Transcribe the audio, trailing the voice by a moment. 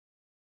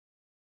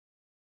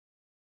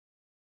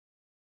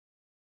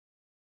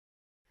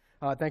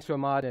Thanks to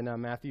Ahmad and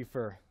Matthew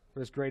for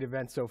this great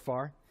event so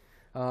far,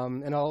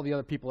 and all the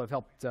other people who have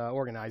helped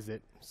organize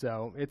it.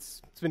 So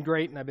it's been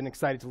great, and I've been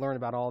excited to learn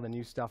about all the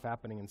new stuff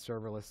happening in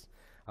serverless.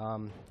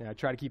 I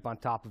try to keep on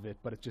top of it,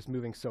 but it's just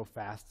moving so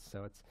fast.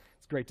 So it's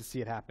great to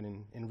see it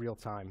happen in real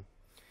time.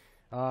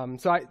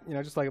 So I,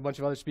 just like a bunch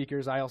of other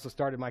speakers, I also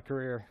started my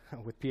career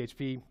with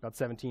PHP about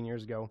 17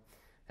 years ago,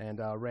 and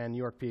ran New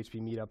York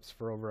PHP meetups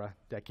for over a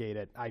decade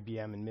at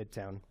IBM in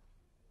Midtown.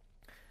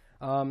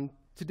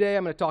 Today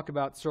I'm going to talk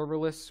about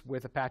serverless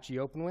with Apache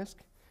OpenWhisk,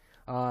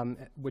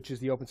 which is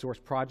the open source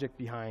project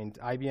behind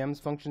IBM's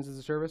Functions as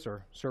a Service,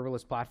 or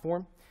serverless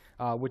platform,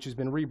 which has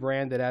been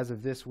rebranded as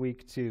of this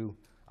week to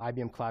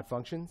IBM Cloud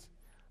Functions.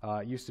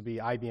 It used to be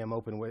IBM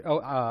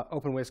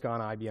OpenWhisk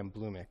on IBM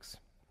Bluemix.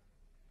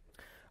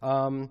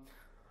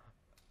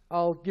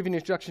 I'll give you an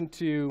introduction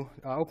to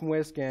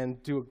OpenWhisk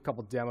and do a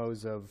couple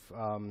demos of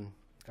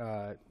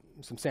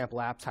some sample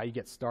apps, how you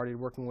get started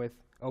working with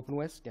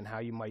OpenWhisk and how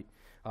you might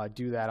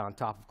do that on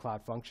top of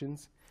Cloud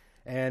Functions.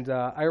 And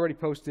I already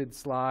posted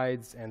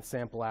slides and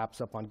sample apps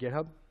up on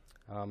GitHub,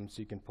 so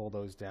you can pull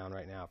those down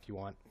right now if you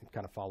want and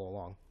kind of follow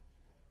along.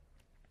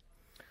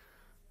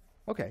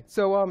 Okay,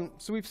 so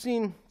we've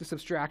seen this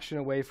abstraction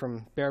away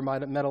from bare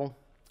metal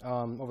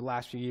over the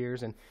last few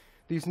years, and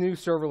these new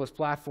serverless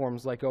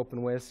platforms like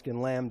OpenWhisk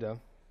and Lambda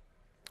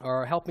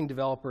are helping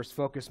developers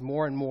focus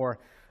more and more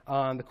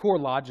on the core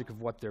logic of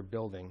what they're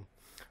building,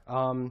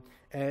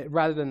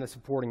 rather than the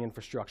supporting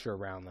infrastructure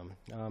around them.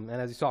 And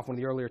as you saw from one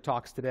of the earlier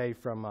talks today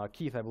from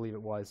Keith, I believe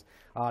it was,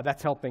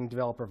 that's helping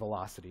developer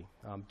velocity,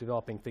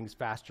 developing things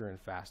faster and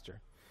faster.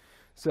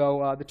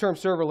 So the term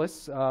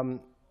serverless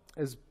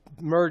is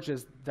merged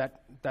as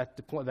that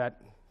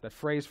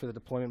phrase for the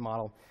deployment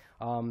model,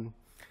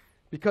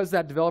 because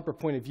that developer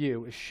point of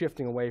view is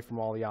shifting away from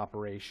all the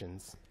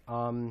operations.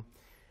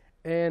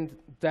 And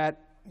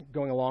that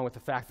going along with the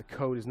fact that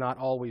code is not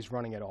always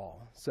running at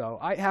all. So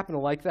I happen to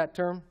like that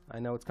term. I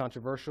know it's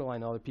controversial. I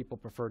know that people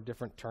prefer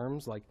different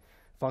terms like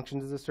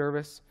functions as a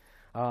service.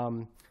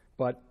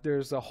 But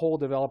there's a whole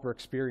developer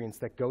experience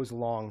that goes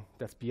along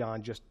that's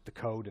beyond just the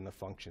code and the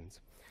functions.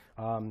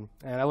 And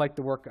I like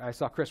the work. I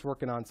saw Chris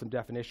working on some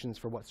definitions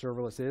for what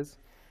serverless is,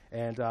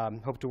 and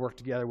hope to work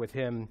together with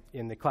him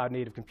in the Cloud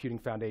Native Computing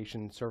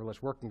Foundation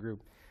Serverless Working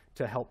Group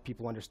to help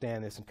people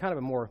understand this in kind of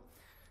a more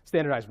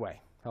standardized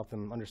way, help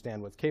them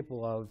understand what it's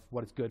capable of,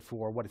 what it's good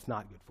for, what it's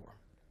not good for.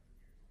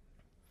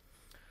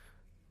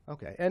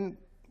 Okay, and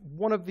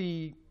one of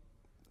the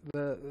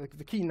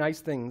key nice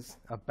things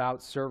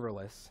about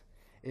serverless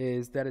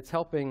is that it's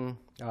helping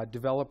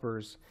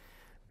developers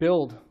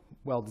build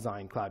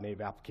well-designed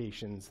cloud-native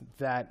applications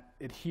that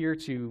adhere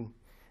to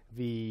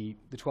the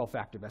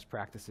 12-factor best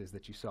practices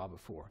that you saw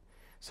before.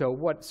 So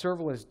what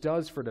serverless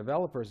does for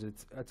developers,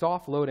 it's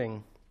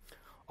offloading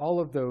all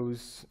of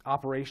those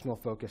operational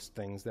focused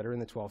things that are in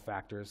the 12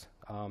 factors,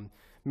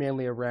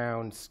 mainly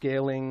around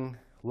scaling,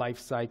 life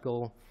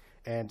cycle,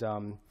 and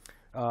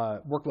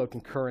workload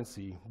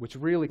concurrency, which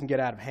really can get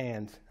out of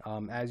hand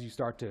as you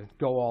start to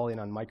go all in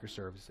on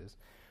microservices,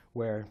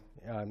 where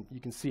you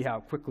can see how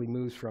it quickly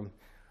moves from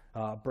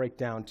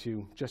breakdown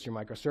to just your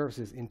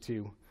microservices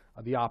into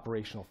the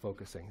operational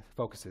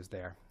focuses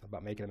there,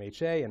 about making them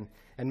HA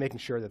and making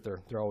sure that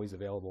they're always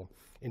available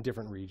in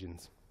different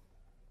regions.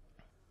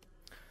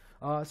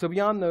 So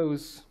beyond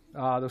those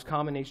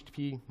common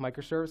HTTP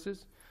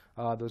microservices,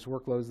 those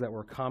workloads that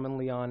were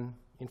commonly on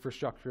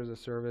infrastructure as a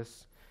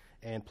service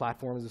and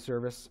platform as a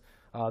service,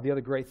 the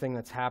other great thing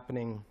that's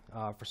happening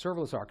for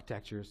serverless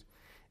architectures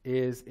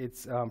is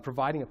it's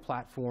providing a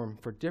platform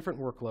for different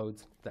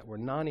workloads that were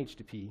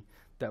non-HTTP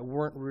that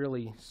weren't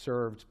really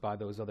served by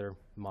those other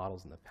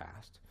models in the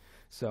past.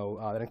 So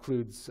that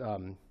includes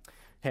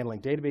handling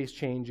database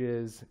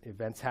changes,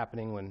 events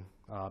happening when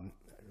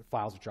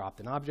files are dropped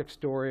in object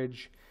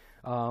storage,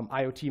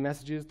 IoT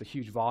messages, the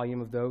huge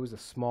volume of those, the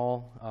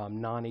small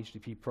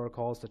non-HTTP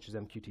protocols such as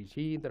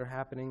MQTT that are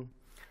happening,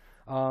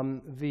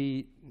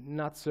 the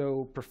not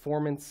so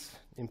performance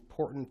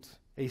important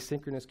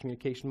asynchronous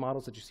communication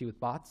models that you see with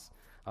bots.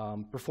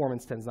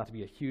 Performance tends not to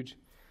be a huge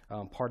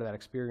part of that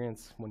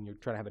experience when you're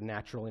trying to have a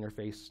natural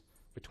interface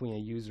between a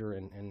user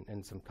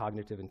and some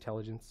cognitive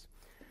intelligence.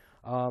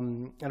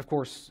 And of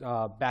course,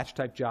 batch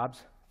type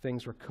jobs,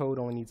 things where code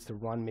only needs to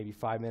run maybe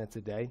 5 minutes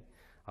a day.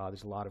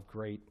 There's a lot of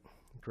great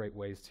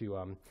ways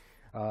to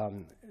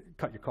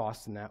cut your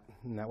costs in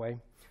that way.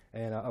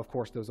 And of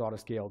course, those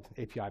auto-scaled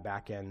API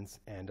backends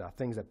and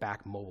things that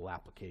back mobile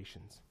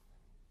applications.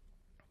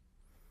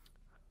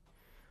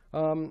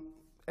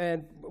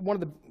 And one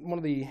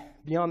of the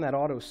beyond that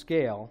auto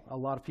scale, a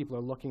lot of people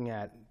are looking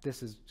at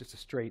this as just a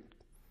straight.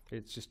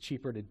 It's just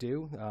cheaper to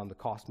do. The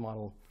cost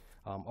model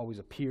always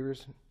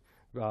appears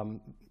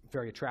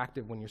very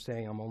attractive when you're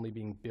saying I'm only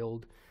being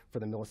billed for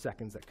the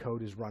milliseconds that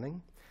code is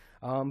running.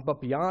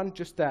 But beyond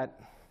just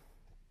that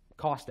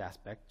cost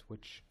aspect,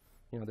 which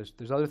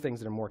there's other things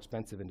that are more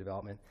expensive in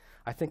development.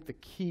 I think the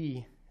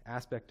key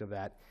aspect of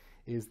that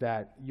is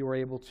that you're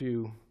able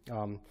to,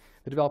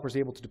 the developer is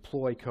able to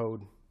deploy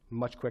code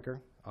much quicker.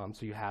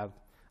 So you have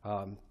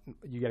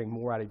you're getting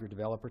more out of your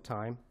developer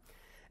time.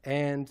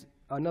 And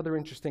another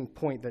interesting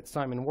point that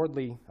Simon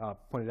Wardley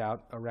pointed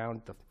out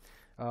around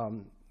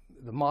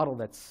the model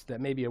that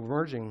may be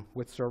emerging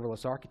with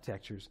serverless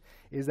architectures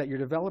is that your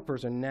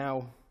developers are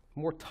now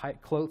more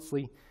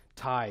closely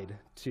tied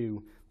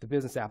to the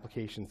business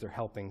applications they're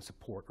helping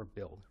support or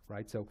build,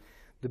 right? So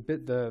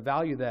the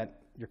value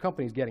that your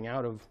company is getting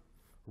out of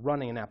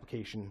running an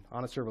application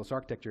on a serverless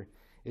architecture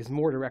is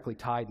more directly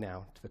tied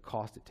now to the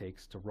cost it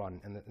takes to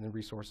run and the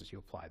resources you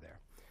apply there.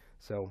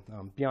 So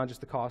beyond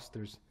just the cost,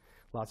 there's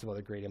lots of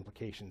other great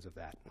implications of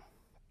that.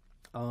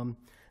 And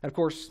of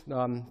course,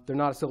 they're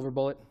not a silver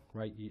bullet,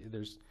 right?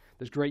 There's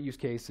great use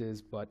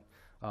cases, but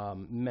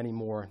many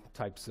more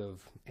types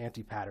of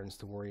anti-patterns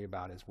to worry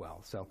about as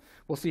well. So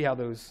we'll see how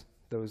those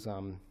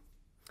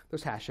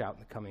hash out in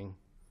the coming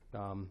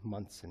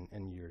months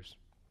and years.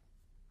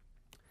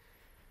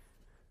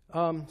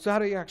 So how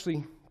do you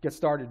actually get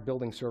started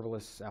building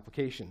serverless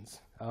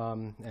applications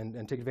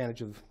and take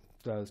advantage of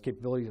those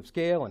capabilities of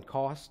scale and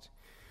cost?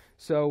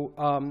 So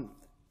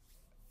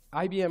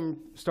IBM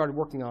started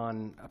working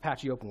on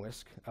Apache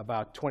OpenWhisk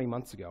about 20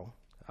 months ago,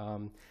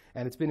 and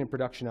it's been in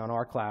production on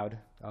our cloud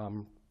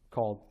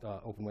called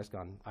OpenWhisk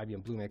on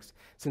IBM Bluemix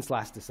since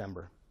last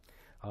December,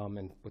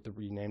 and with the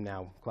rename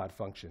now Cloud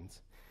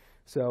Functions.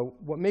 So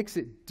what makes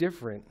it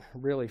different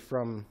really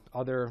from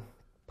other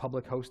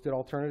public hosted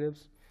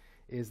alternatives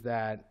is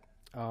that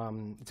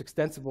it's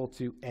extensible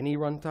to any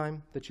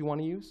runtime that you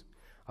want to use.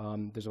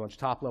 There's a bunch of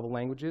top-level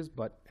languages,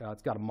 but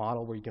it's got a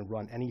model where you can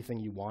run anything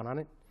you want on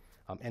it,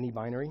 any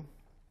binary.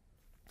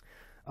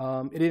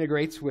 It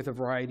integrates with a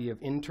variety of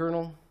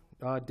internal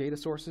data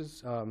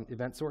sources,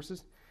 event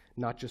sources,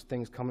 not just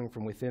things coming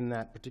from within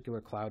that particular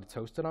cloud it's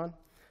hosted on.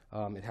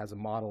 It has a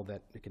model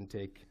that it can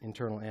take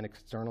internal and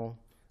external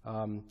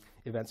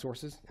event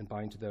sources and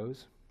bind to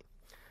those.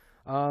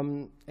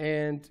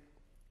 And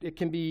it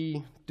can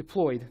be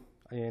deployed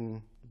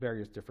in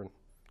various different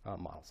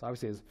models.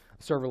 Obviously, as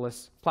a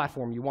serverless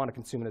platform, you want to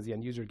consume it as the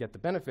end user to get the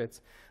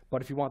benefits,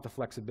 but if you want the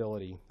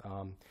flexibility,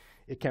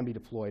 it can be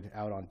deployed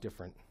out on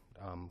different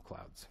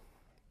clouds.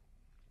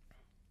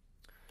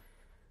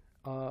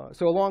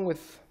 So along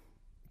with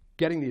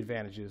getting the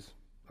advantages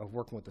of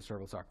working with the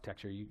serverless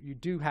architecture, you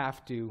do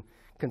have to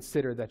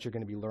consider that you're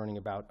going to be learning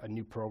about a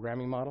new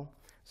programming model.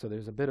 So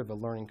there's a bit of a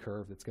learning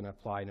curve that's going to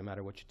apply no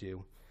matter what you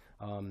do.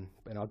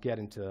 And I'll get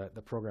into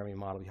the programming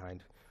model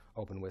behind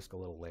OpenWhisk a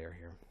little later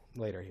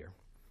here.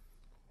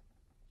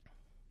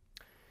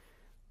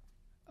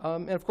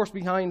 And of course,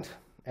 behind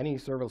any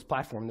serverless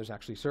platform, there's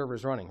actually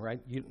servers running, right?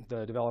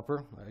 The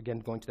developer, again,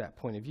 going to that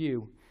point of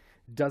view,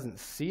 doesn't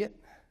see it,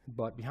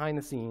 but behind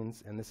the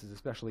scenes, and this is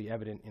especially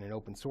evident in an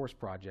open source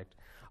project,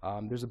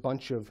 there's a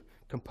bunch of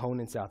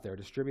components out there,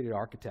 distributed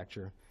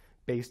architecture,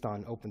 based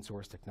on open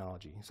source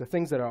technology. So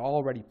things that are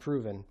already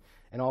proven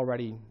and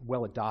already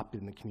well adopted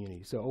in the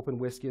community. So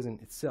OpenWhisk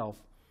isn't itself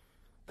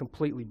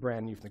completely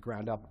brand new from the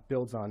ground up. It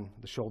builds on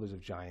the shoulders of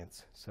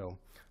giants. So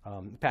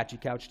Apache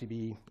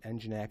CouchDB,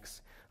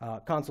 Nginx,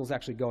 Console's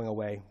actually going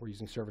away. We're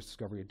using service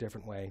discovery a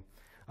different way.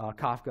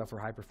 Kafka for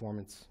high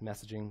performance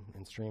messaging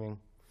and streaming.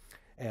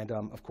 And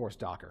of course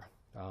Docker,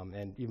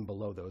 and even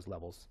below those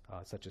levels,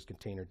 such as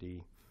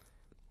Containerd.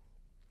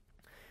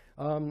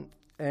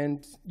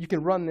 And you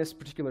can run this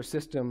particular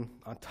system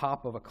on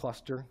top of a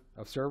cluster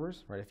of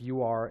servers, right? If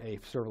you are a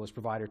serverless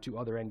provider to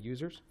other end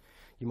users,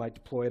 you might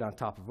deploy it on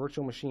top of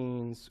virtual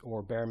machines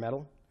or bare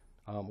metal,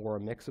 or a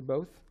mix of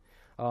both.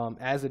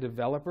 As a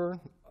developer,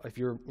 if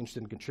you're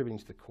interested in contributing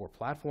to the core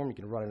platform, you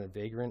can run it in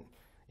Vagrant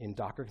in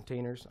Docker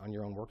containers on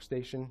your own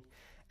workstation.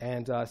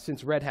 And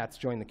since Red Hat's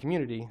joined the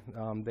community,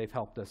 they've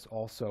helped us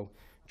also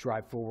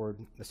drive forward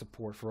the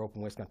support for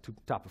OpenWhisk on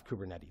top of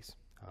Kubernetes.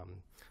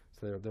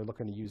 So they're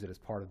looking to use it as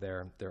part of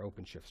their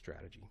OpenShift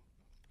strategy.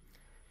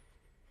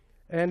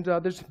 And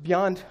there's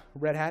beyond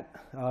Red Hat,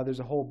 there's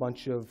a whole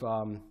bunch of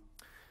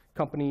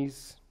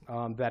companies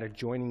that are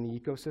joining the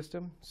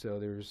ecosystem. So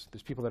there's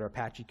people that are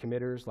Apache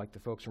committers, like the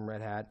folks from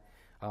Red Hat,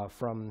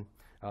 from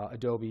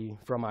Adobe,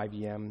 from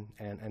IBM,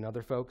 and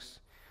other folks.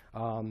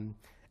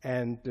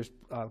 And there's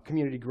a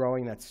community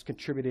growing that's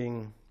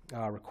contributing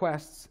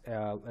requests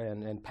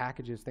and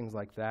packages, things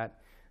like that,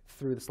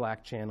 through the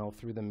Slack channel,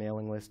 through the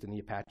mailing list and the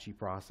Apache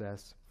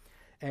process.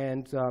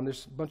 And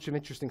there's a bunch of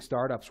interesting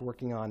startups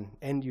working on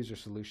end user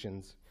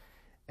solutions,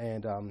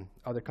 and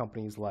other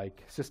companies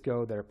like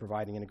Cisco that are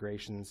providing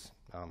integrations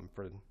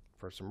for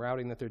some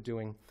routing that they're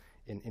doing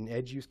in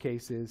edge use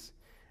cases,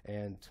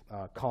 and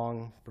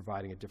Kong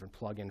providing a different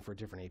plugin for a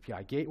different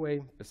API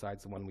gateway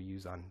besides the one we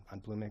use on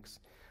Bluemix,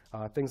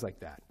 things like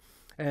that.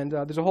 And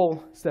there's a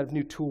whole set of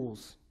new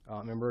tools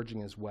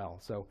emerging as well.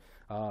 So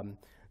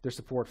there's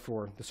support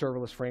for the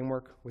serverless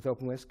framework with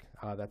OpenWhisk.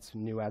 That's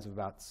new as of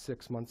about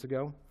 6 months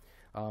ago,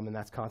 and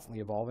that's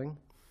constantly evolving.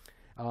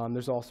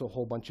 There's also a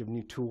whole bunch of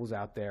new tools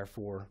out there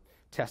for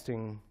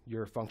testing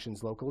your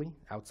functions locally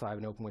outside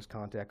of an OpenWhisk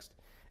context,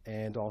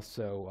 and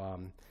also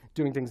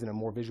doing things in a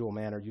more visual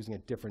manner using a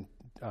different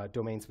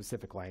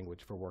domain-specific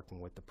language for working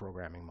with the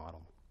programming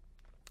model.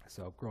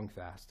 So growing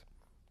fast.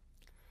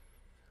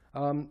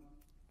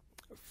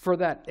 For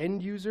that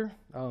end user,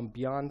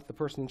 beyond the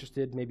person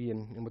interested maybe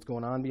in what's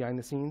going on behind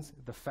the scenes,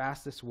 the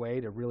fastest way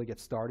to really get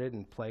started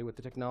and play with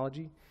the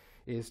technology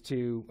is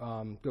to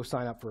go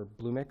sign up for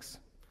Bluemix.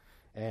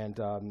 And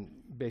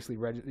basically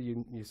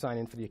you sign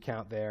in for the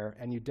account there,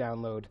 and you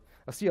download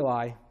a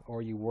CLI,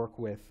 or you work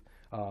with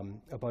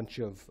a bunch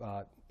of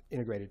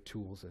integrated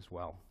tools as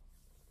well.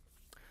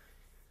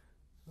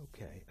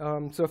 Okay,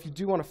 so if you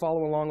do want to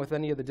follow along with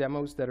any of the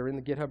demos that are in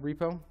the GitHub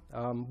repo,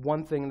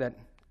 one thing that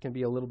can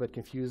be a little bit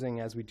confusing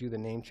as we do the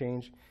name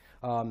change,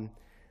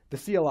 the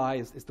CLI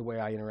is the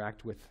way I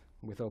interact with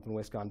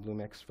OpenWhisk on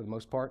Bluemix for the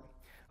most part.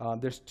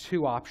 There's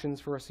two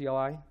options for a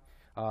CLI.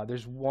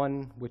 There's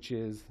one which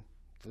is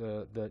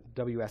the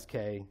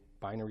WSK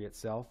binary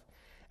itself,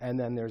 and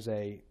then there's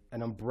an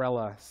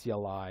umbrella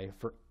CLI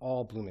for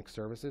all Bluemix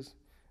services.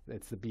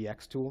 It's the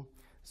BX tool.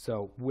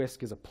 So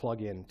Whisk is a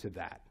plug-in to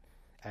that,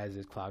 as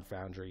is Cloud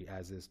Foundry,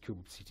 as is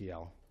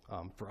kubectl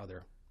for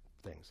other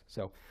things.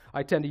 So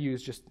I tend to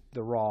use just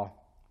the raw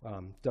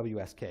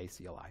WSK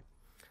CLI.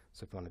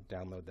 So if you want to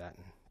download that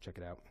and check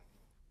it out.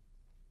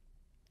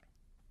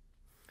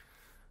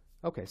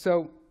 Okay,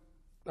 so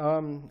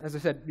as I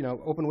said,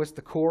 OpenWhisk,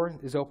 the core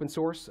is open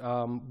source.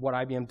 What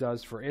IBM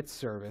does for its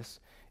service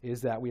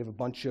is that we have a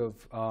bunch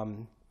of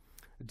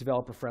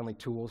developer-friendly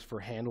tools for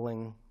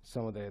handling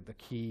some of the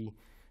key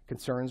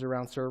concerns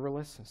around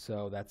serverless.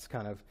 So that's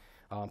kind of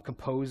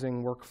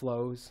composing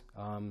workflows,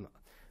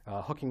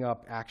 hooking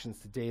up actions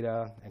to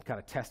data, and kind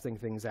of testing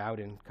things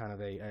out in kind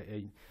of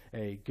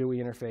a GUI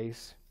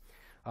interface.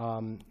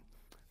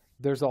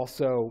 There's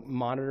also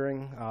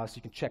monitoring, so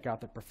you can check out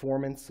the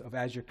performance of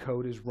as your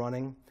code is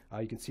running.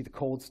 You can see the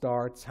cold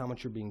starts, how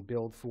much you're being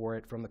billed for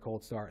it from the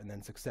cold start, and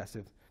then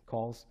successive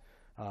calls.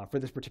 For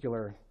this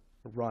particular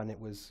run, it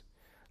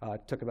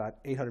took about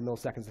 800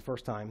 milliseconds the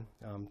first time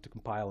to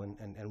compile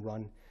and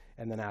run,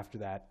 and then after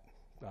that,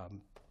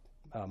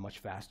 much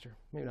faster.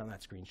 Maybe not on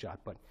that screenshot,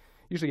 but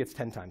usually it's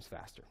 10 times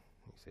faster.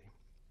 You see.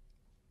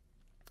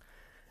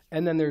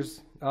 And then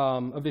there's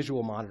a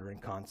visual monitoring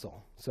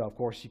console. So of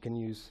course you can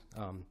use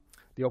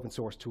the open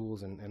source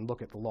tools and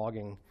look at the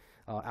logging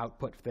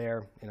output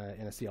there in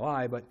a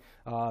CLI, but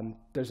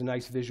there's a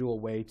nice visual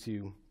way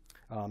to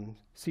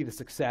see the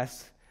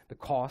success, the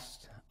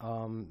cost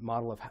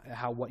model of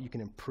what you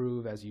can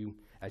improve as you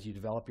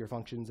develop your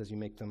functions, as you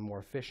make them more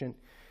efficient.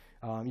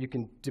 You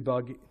can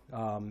debug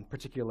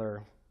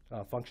particular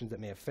functions that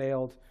may have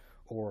failed,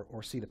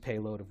 or see the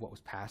payload of what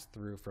was passed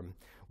through from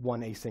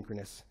one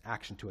asynchronous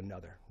action to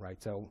another,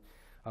 right? So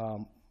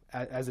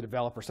as a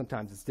developer,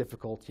 sometimes it's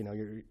difficult.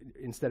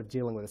 Instead of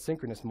dealing with a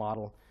synchronous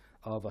model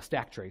of a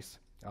stack trace,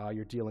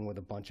 you're dealing with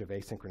a bunch of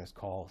asynchronous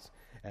calls,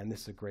 and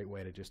this is a great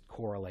way to just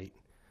correlate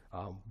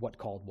what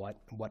called what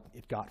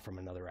it got from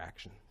another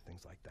action,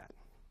 things like that.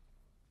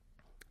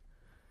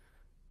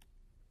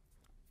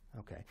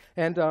 Okay,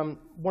 and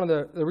one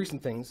of the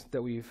recent things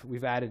that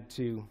we've added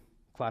to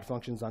Cloud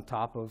Functions on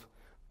top of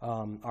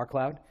our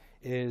cloud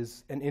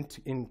is an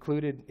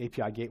included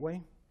API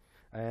gateway.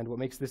 And what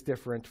makes this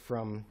different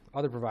from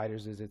other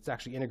providers is it's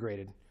actually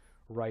integrated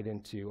right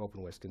into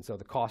OpenWhisk. And so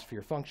the cost for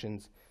your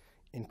functions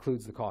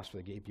includes the cost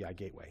for the API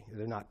gateway.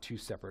 They're not two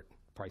separate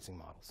pricing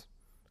models.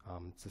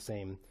 It's the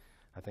same,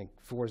 I think,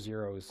 4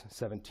 zeros,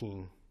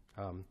 17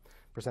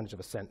 percentage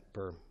of a cent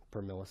per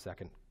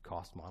millisecond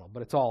cost model.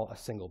 But it's all a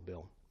single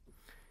bill.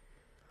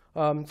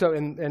 And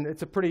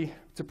it's a pretty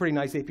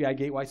nice API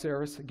gateway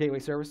service.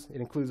 It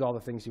includes all the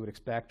things you would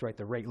expect, right?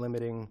 The rate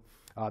limiting,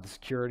 the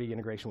security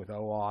integration with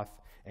OAuth,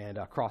 and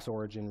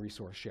cross-origin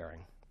resource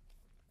sharing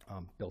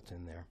built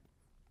in there.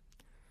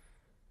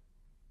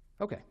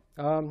 Okay,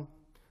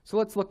 so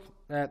let's look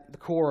at the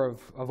core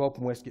of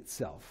OpenWhisk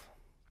itself.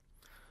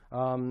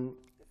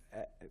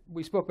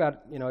 We spoke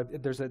about,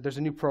 there's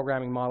a new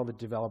programming model that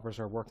developers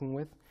are working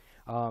with.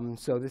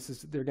 So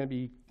they're going to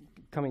be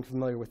becoming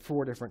familiar with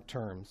 4 different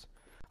terms.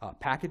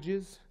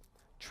 Packages,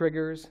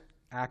 triggers,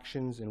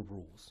 actions, and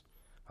rules.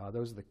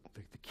 Those are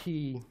the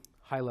key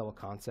high-level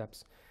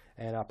concepts.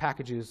 And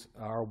packages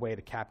are a way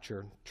to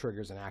capture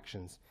triggers and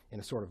actions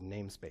in a sort of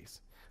namespace.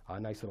 A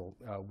nice little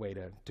way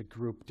to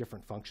group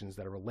different functions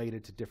that are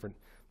related to different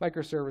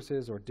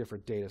microservices or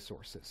different data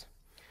sources.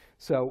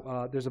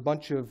 So there's a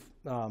bunch of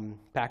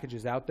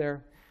packages out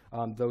there.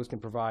 Those can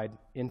provide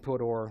input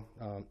or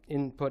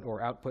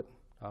output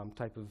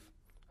type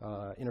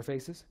of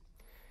interfaces.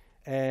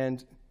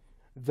 And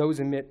those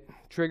emit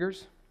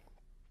triggers,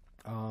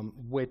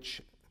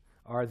 which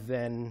are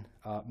then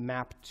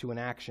mapped to an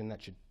action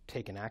that should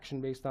take an action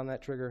based on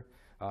that trigger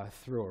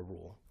through a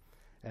rule.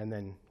 And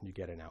then you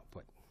get an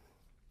output.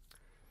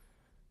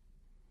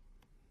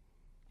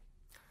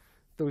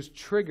 Those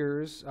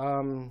triggers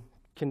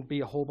can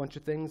be a whole bunch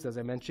of things. As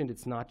I mentioned,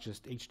 it's not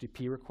just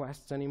HTTP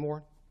requests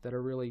anymore that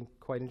are really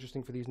quite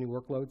interesting for these new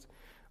workloads.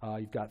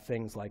 You've got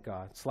things like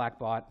Slack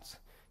bots.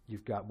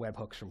 You've got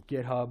webhooks from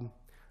GitHub.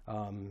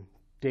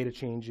 Data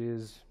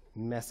changes,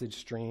 message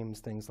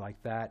streams, things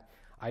like that,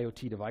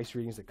 IoT device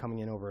readings that are coming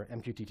in over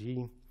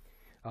MQTT,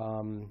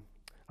 and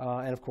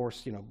of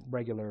course,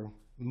 regular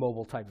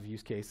mobile type of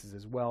use cases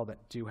as well that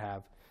do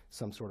have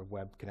some sort of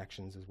web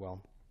connections as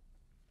well.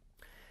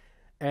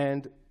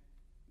 And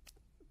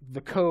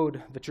the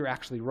code that you're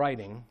actually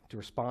writing to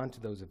respond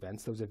to those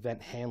events, those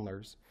event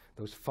handlers,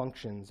 those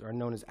functions are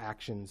known as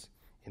actions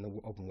in the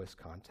OpenWhisk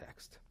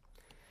context.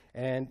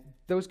 And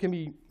those can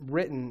be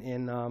written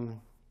in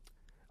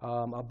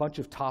a bunch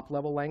of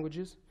top-level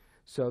languages.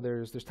 So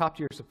there's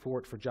top-tier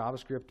support for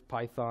JavaScript,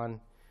 Python,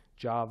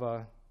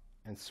 Java,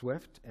 and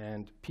Swift,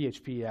 and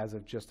PHP as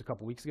of just a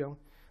couple weeks ago.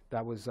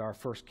 That was our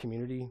first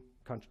community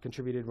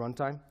contributed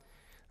runtime.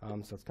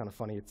 So it's kind of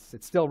funny. It's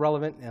still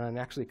relevant, and it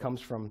actually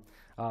comes from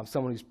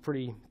someone who's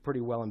pretty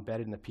well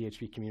embedded in the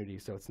PHP community.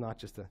 So it's not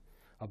just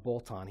a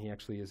bolt-on. He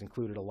actually has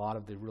included a lot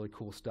of the really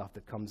cool stuff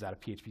that comes out of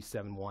PHP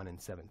 7.1 and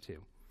 7.2.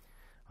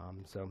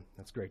 So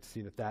that's great to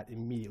see that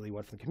immediately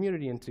went from the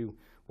community into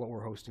what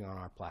we're hosting on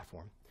our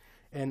platform.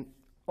 And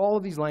all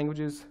of these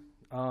languages,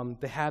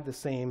 they have the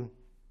same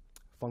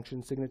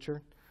function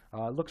signature.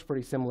 It looks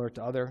pretty similar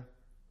to other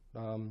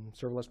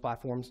serverless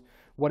platforms.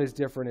 What is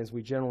different is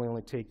we generally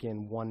only take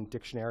in one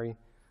dictionary,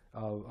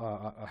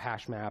 a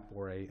hash map,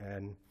 or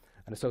an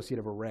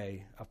associative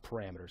array of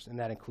parameters, and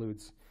that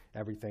includes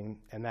everything,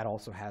 and that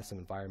also has some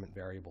environment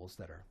variables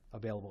that are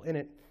available in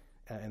it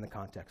in the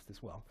context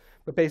as well.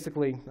 But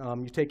basically,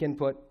 you take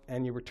input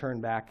and you return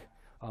back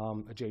a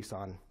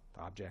JSON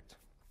object,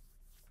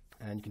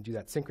 and you can do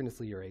that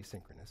synchronously or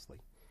asynchronously.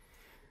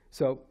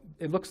 So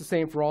it looks the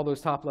same for all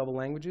those top-level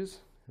languages,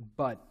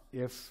 but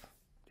if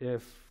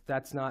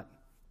that's not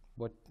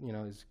what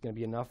is going to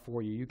be enough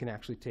for you, you can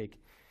actually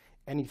take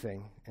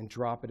anything and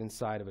drop it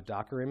inside of a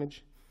Docker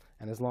image,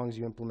 and as long as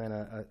you implement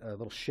a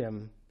little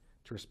shim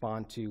to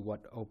respond to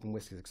what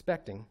OpenWhisk is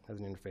expecting as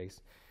an interface,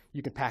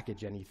 you can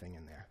package anything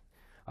in there.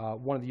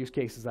 One of the use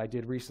cases I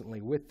did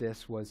recently with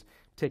this was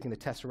taking the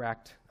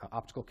Tesseract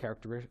optical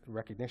character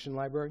recognition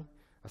library,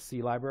 a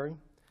C library,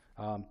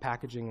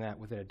 packaging that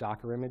within a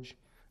Docker image,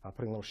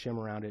 putting a little shim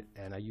around it,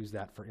 and I use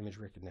that for image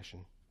recognition,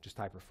 just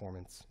high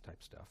performance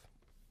type stuff.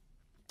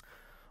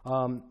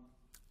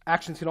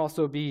 Actions can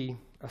also be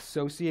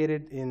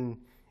associated in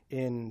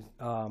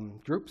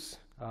groups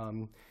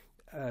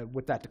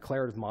with that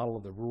declarative model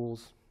of the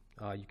rules.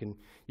 You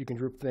can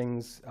group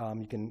things.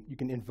 You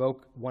can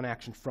invoke one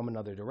action from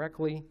another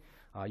directly.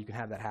 You can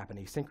have that happen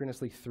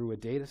asynchronously through a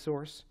data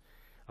source,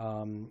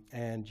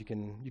 and you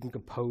can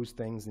compose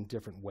things in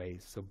different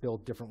ways. So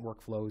build different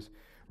workflows,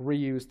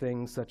 reuse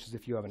things such as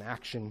if you have an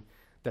action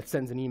that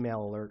sends an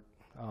email alert,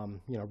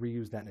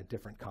 reuse that in a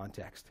different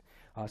context.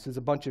 So there's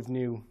a bunch of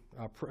new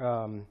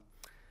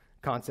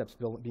concepts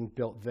being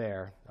built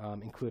there,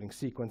 including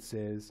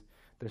sequences.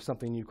 There's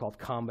something new called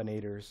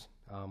combinators,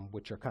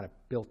 which are kind of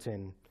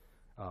built-in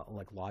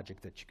like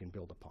logic that you can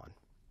build upon.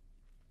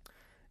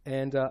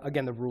 And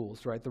again, the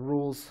rules, right? The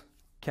rules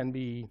can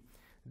be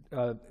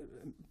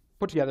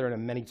put together in a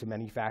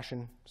many-to-many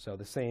fashion. So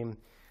the same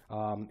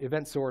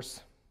event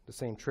source, the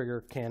same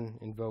trigger can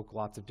invoke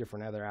lots of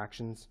different other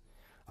actions,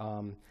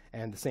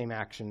 and the same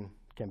action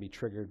can be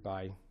triggered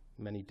by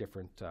many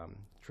different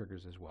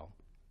triggers as well.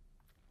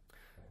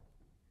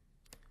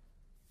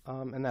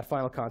 And that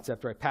final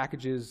concept, right?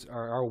 Packages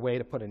are a way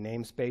to put a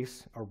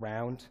namespace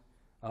around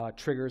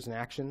triggers and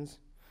actions.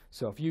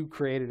 So if you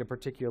created a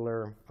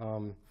particular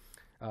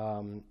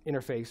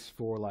interface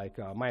for like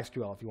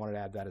MySQL, if you wanted to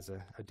add that as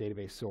a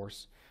database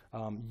source,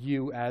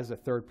 you as a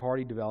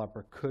third-party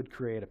developer could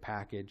create a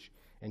package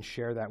and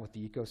share that with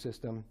the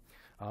ecosystem.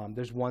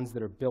 There's ones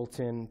that are built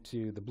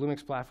into the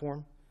Bluemix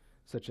platform,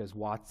 such as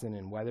Watson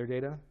and Weather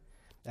Data.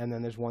 And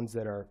then there's ones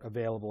that are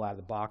available out of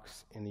the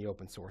box in the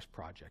open source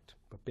project.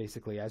 But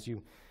basically, as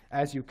you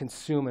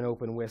consume an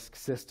OpenWhisk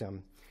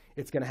system,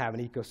 it's going to have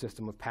an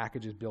ecosystem of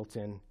packages built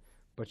in,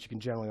 but you can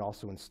generally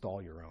also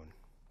install your own.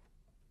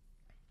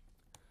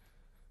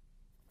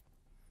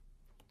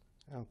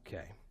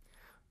 Okay.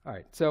 All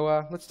right,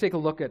 so let's take a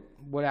look at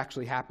what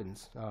actually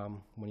happens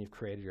when you've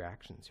created your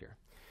actions here.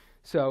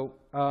 So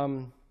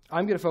I'm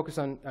going to focus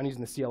on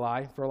using the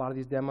CLI for a lot of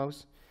these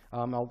demos.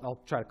 I'll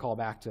try to call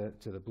back to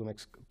the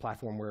Bluemix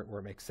platform where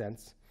it makes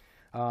sense.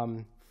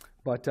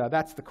 But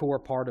that's the core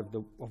part of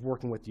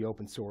working with the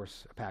open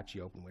source Apache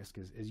OpenWhisk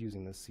is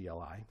using the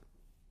CLI.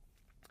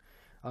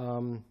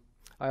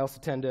 I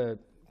also tend to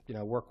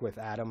work with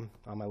Atom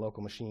on my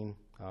local machine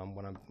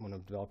when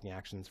I'm developing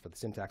actions for the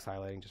syntax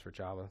highlighting just for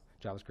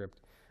JavaScript,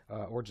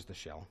 or just the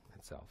shell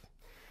itself.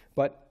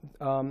 But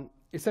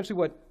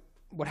essentially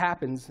what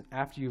happens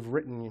after you've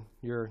written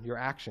your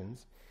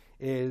actions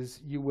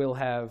is you will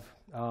have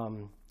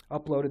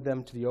uploaded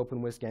them to the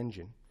OpenWhisk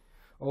engine.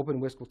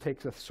 OpenWhisk will take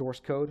the source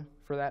code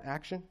for that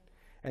action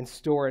and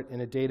store it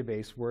in a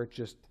database where it's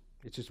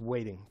just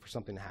waiting for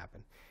something to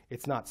happen.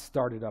 It's not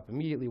started up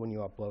immediately when you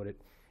upload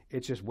it.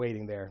 It's just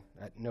waiting there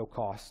at no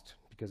cost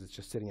because it's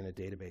just sitting in a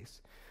database.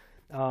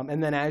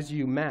 And then as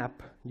you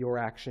map your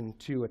action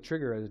to a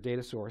trigger as a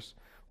data source,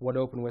 what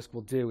OpenWhisk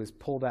will do is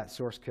pull that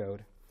source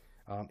code,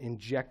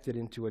 inject it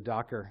into a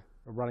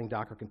running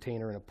Docker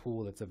container in a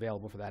pool that's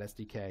available for that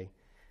SDK,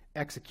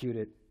 execute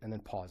it, and then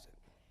pause it.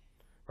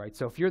 Right?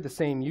 So if you're the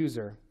same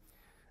user,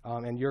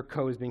 and your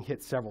code is being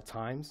hit several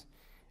times,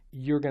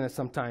 you're going to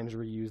sometimes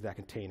reuse that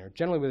container,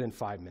 generally within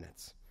 5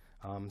 minutes.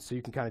 So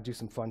you can kind of do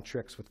some fun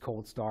tricks with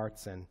cold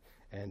starts and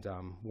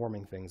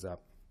warming things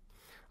up.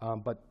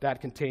 But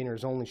that container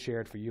is only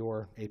shared for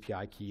your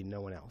API key,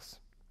 no one else.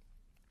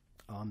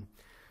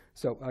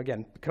 So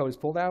again, the code is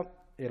pulled out.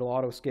 It'll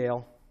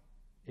auto-scale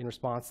in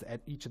response to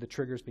each of the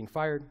triggers being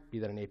fired, be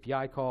that an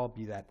API call,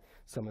 be that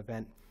some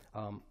event,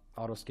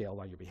 auto-scale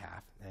on your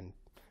behalf, and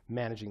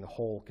managing the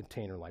whole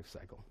container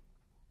lifecycle.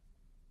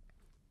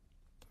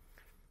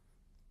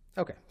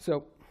 Okay,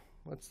 so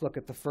let's look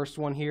at the first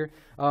one here.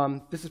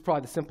 This is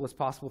probably the simplest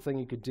possible thing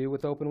you could do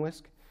with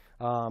OpenWhisk,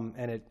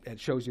 and it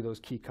shows you those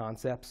key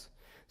concepts.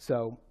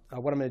 So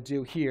what I'm going to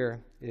do here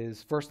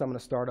is first I'm going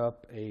to start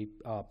up a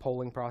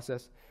polling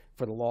process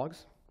for the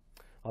logs.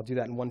 I'll do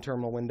that in one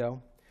terminal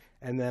window,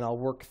 and then I'll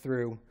work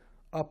through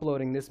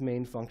uploading this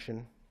main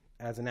function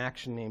as an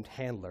action named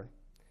handler,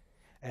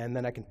 and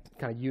then I can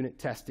kind of unit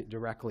test it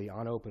directly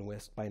on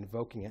OpenWhisk by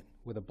invoking it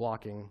with a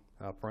blocking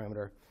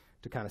parameter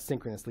to kind of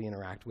synchronously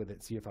interact with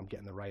it, see if I'm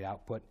getting the right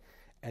output,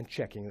 and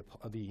checking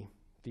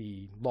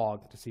the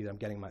log to see that I'm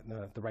getting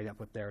the right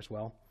output there as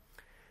well.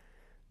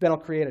 Then I'll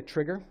create a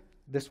trigger.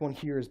 This one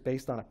here is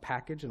based on a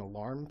package, an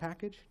alarm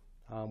package,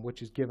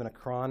 which is given a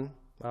cron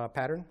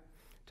pattern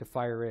to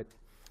fire it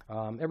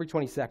every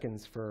 20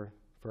 seconds for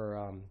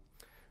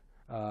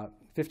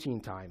 15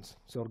 times.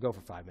 So it'll go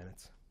for 5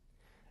 minutes.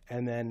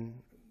 And then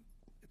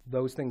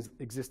those things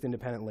exist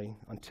independently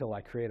until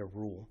I create a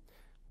rule,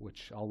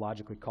 which I'll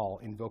logically call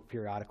invoke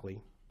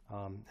periodically,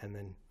 and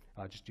then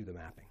just do the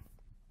mapping.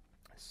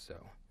 So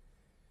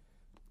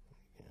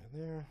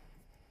there.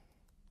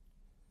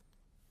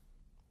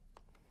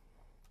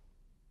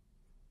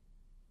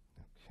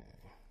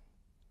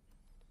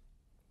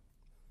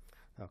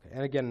 Okay,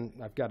 and again,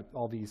 I've got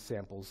all these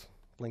samples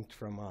linked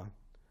from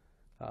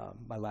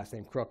my last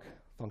name, Krook,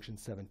 function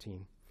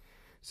 17.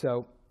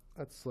 So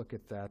let's look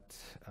at that,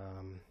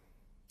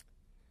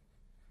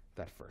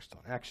 that first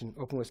one,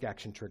 OpenWhisk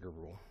action trigger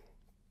rule.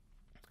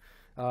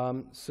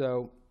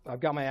 So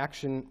I've got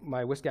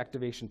my whisk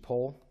activation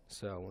poll.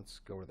 So let's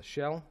go over the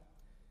shell.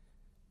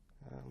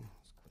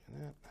 Let's clear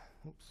that.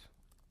 Oops.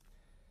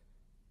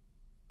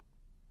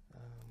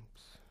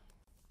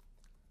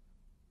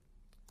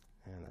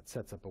 And that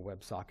sets up a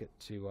WebSocket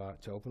to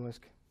OpenWhisk,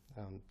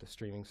 the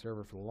streaming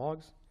server for the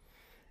logs.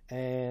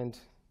 And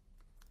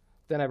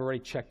then I've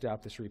already checked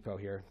out this repo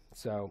here.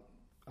 So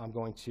I'm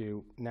going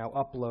to now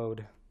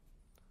upload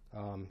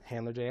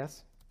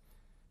handler.js.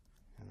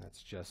 And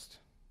that's just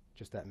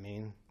that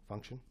main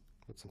function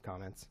with some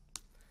comments.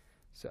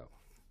 So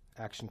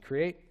action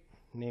create,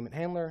 name it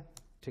handler,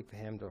 take the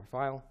handler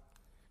file,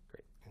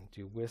 great, and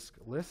do whisk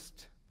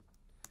list.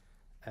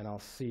 And I'll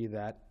see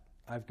that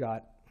I've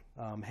got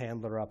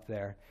handler up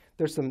there.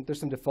 There's some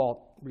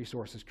default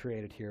resources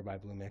created here by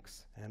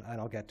Bluemix, and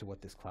I'll get to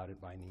what this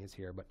clouded binding is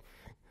here. But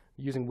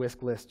using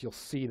whisk list, you'll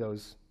see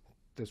those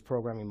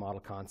programming model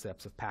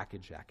concepts of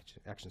package,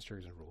 actions,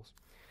 triggers, and rules.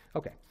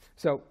 Okay,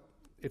 so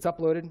it's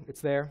uploaded,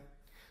 it's there.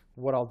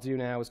 What I'll do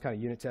now is kind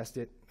of unit test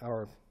it,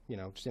 or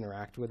just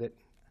interact with it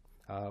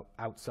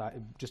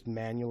outside, just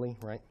manually,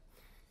 right?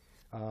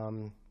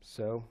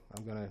 So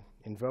I'm going to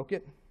invoke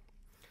it,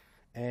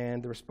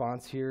 and the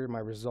response here, my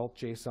result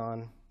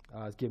JSON,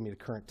 is giving me the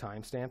current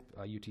timestamp,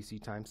 UTC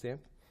timestamp.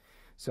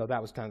 So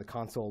that was kind of the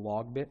console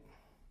log bit.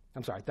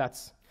 I'm sorry,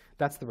 that's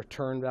the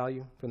return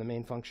value from the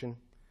main function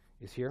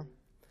is here,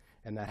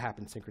 and that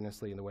happened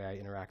synchronously in the way I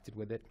interacted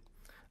with it.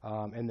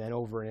 And then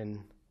over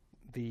in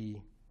the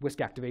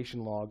whisk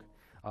activation log,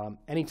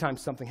 anytime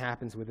something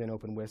happens within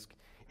OpenWhisk,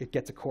 it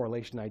gets a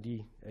correlation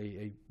ID,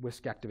 a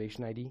whisk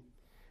activation ID.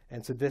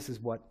 And so this is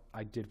what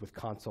I did with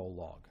console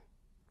log.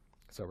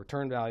 So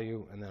return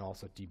value, and then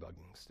also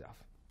debugging stuff.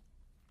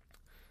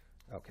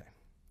 Okay.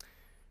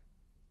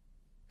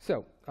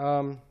 So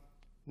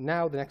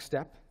now the next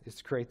step is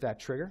to create that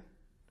trigger.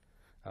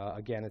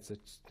 Again, it's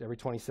every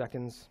 20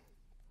 seconds,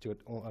 do it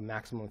a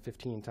maximum of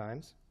 15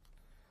 times.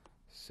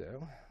 So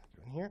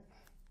go in here.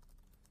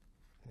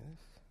 Yes.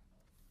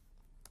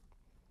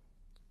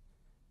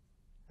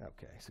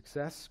 Okay,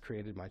 success,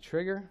 created my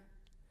trigger.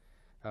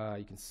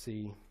 You can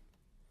see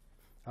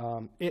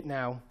it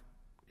now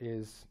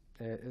is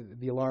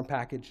the alarm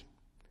package,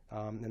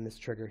 and this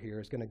trigger here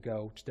is going to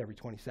go just every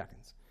 20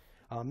 seconds.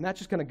 That's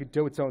just going to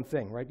do its own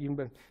thing, right?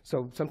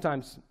 So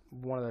sometimes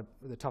one of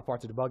the tough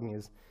parts of debugging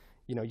is,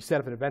 you set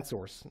up an event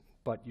source,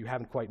 but you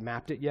haven't quite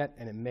mapped it yet,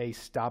 and it may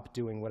stop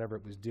doing whatever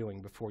it was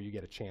doing before you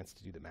get a chance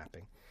to do the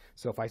mapping.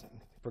 So if I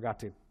forgot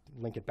to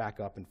link it back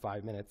up in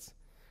 5 minutes,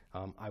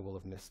 I will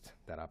have missed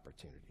that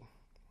opportunity.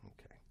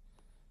 Okay.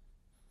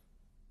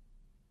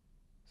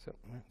 So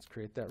let's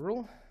create that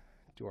rule,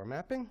 do our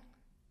mapping.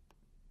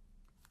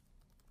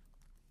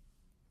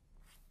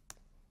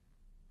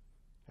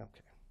 Okay.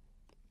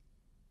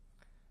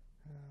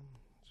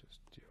 Just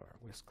do our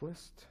whisk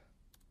list.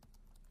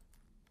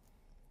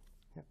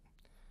 Yep.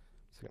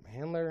 So I got my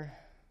handler,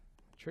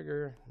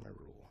 trigger, my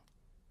rule.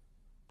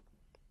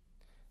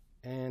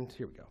 And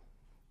here we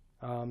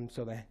go.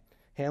 So the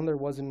handler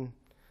was in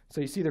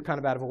So you see they're kind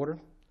of out of order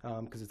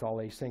because it's all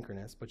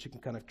asynchronous, but you can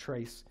kind of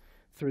trace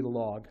through the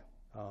log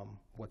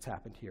what's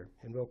happened here.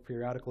 Invoke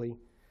periodically,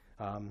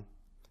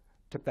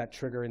 took that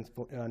trigger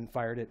and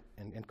fired it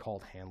and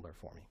called handler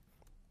for me.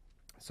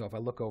 So if I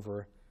look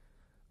over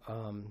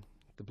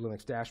the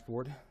BlueMix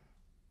dashboard, I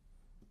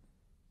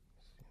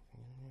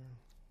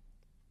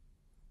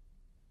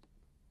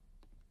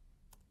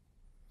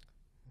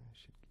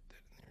should get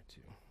that in there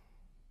too.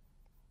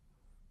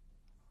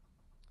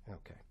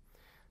 Okay.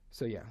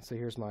 So yeah, so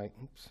here's my,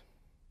 oops,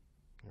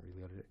 I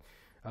reloaded it.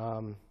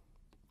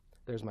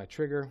 There's my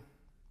trigger.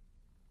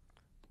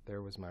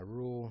 There was my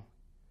rule.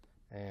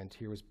 And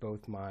here was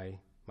both my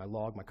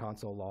log, my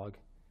console log,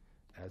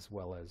 as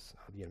well as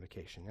the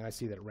invocation. And I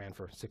see that it ran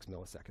for 6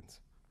 milliseconds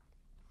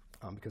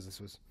because this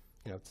was,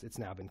 it's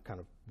now been kind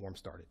of warm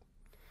started.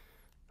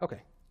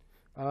 Okay.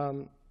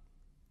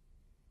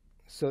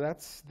 So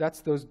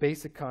that's those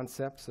basic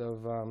concepts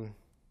of,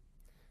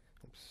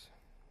 oops,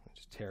 I'll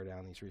just tear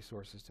down these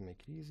resources to make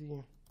it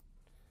easy.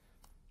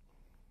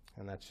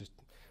 And that's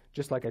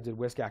just like I did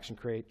whisk action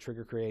create,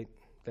 trigger create,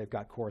 they've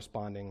got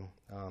corresponding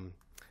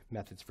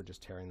methods for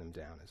just tearing them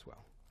down as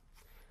well.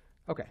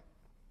 Okay.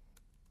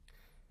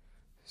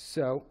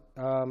 So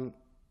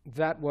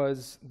that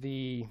was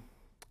the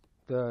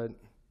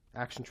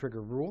action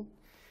trigger rule.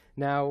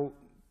 Now,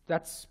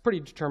 that's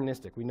pretty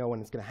deterministic. We know when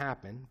it's going to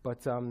happen,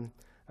 but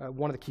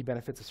one of the key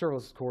benefits of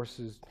serverless, of course,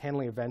 is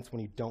handling events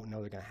when you don't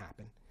know they're going to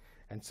happen.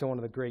 And so one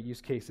of the great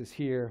use cases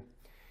here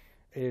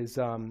is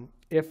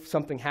if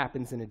something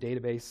happens in a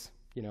database,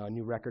 a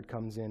new record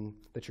comes in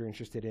that you're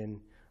interested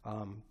in,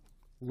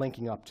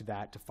 linking up to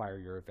that to fire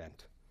your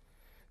event.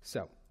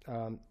 So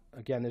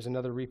again, there's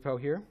another repo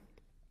here.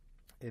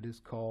 It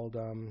is called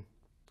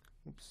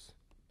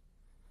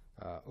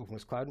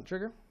OpenWhisk Cloud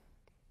Trigger.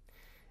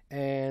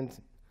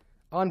 And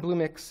on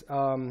BlueMix,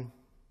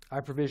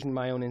 I provisioned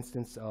my own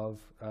instance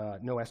of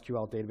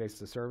NoSQL database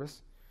as a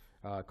service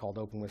called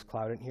OpenWhisk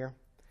Cloud in here.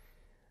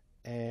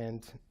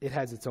 And it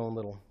has its own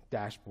little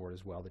dashboard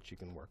as well that you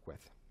can work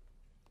with.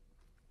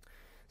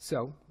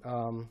 So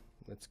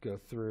let's go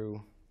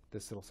through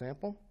this little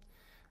sample.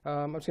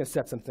 I'm just going to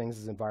set some things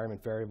as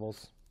environment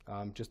variables,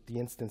 just the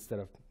instance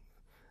that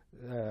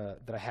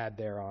I had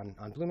there on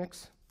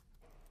BlueMix.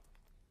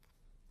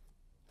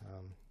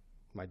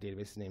 My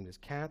database is named as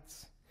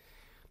cats.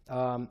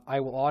 I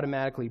will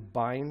automatically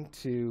bind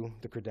to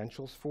the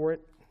credentials for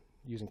it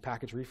using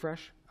package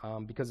refresh.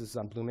 Because this is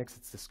on BlueMix,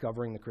 it's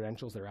discovering the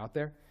credentials that are out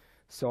there.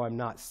 So I'm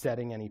not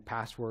setting any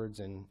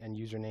passwords and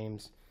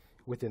usernames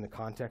within the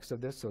context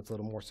of this, so it's a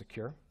little more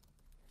secure.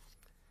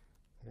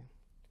 Okay.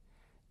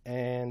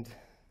 And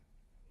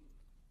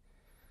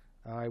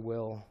I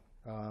will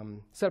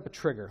set up a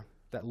trigger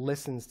that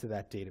listens to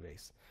that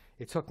database.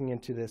 It's hooking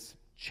into this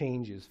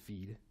changes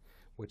feed,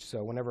 which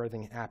so whenever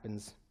anything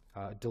happens,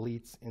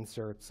 deletes,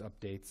 inserts,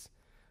 updates,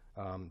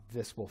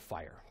 this will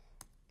fire.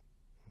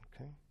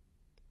 Okay.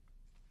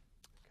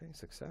 Okay,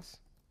 success.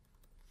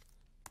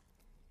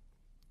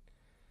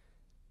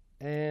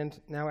 And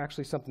now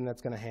actually something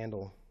that's going to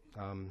handle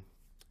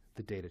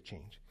the data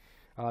change.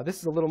 This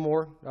is a little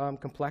more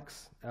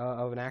complex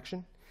of an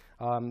action.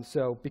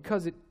 So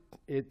because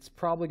it's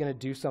probably going to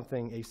do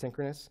something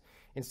asynchronous,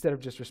 instead of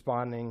just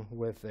responding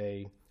with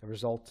a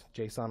result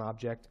JSON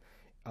object,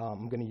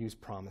 I'm going to use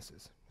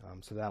promises.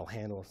 So that'll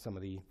handle some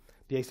of the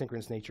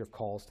asynchronous nature of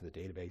calls to the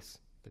database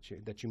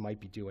that you might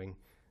be doing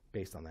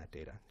based on that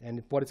data.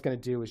 And what it's going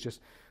to do is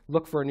just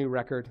look for a new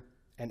record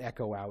and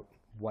echo out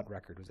what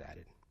record was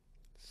added.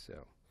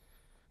 So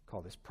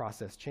call this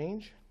process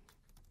change.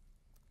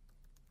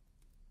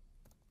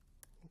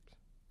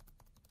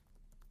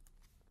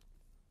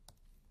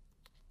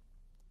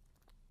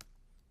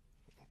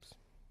 Oops.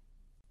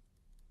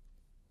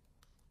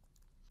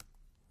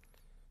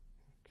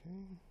 Okay.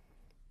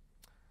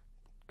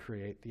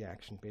 Create the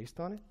action based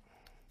on it.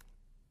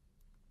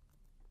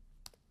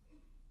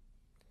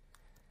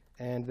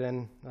 And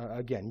then,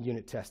 again,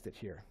 unit test it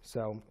here.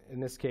 So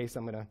in this case,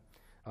 I'm going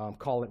to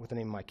call it with the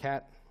name of my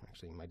cat,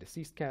 actually my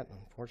deceased cat,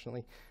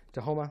 unfortunately,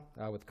 Tahoma,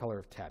 with the color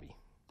of tabby.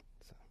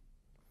 So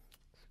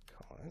let's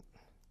call it.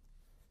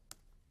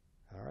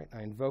 All right,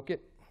 I invoke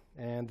it,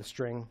 and the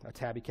string, a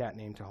tabby cat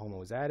named Tahoma,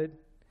 was added.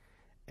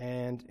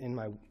 And in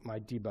my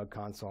debug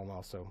console, I'm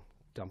also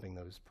dumping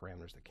those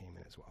parameters that came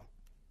in as well.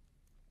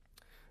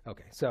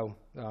 Okay, so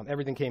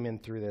everything came in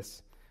through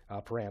this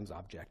params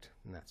object,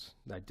 and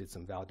I did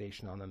some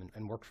validation on them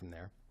and worked from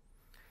there.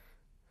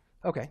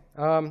 Okay,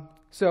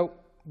 so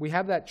we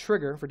have that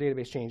trigger for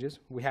database changes.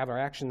 We have our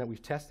action that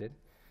we've tested.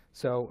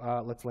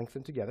 So let's link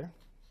them together.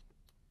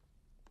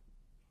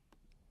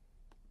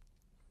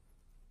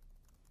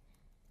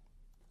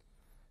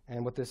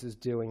 And what this is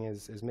doing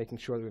is making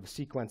sure that we have a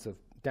sequence of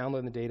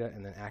downloading the data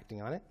and then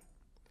acting on it.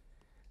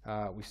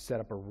 We set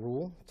up a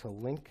rule to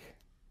link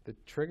the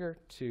trigger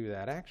to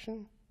that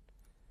action.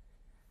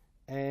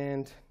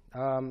 And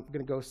I'm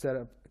going to go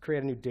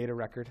create a new data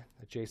record,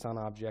 a JSON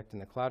object in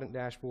the Cloud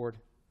dashboard,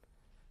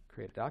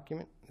 create a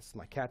document. This is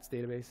my cat's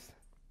database.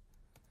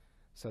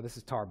 So this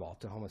is Tarball,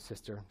 Tahoma's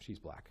sister. She's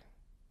black.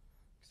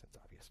 That's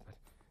obvious.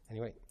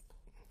 Anyway,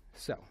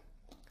 so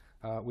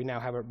we now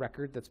have a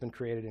record that's been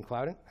created in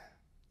Cloudant.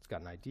 It's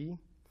got an ID.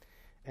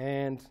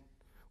 And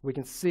we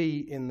can see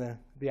in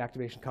the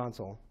activation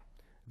console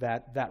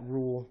that that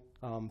rule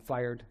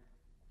fired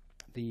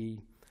the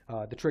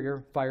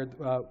trigger, fired,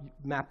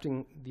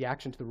 mapping the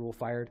action to the rule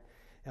fired,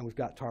 and we've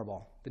got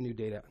tarball, the new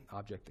data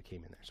object that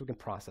came in there. So we can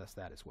process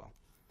that as well.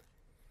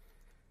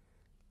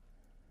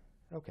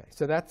 Okay,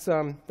 so that's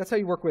how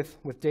you work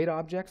with data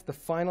objects. The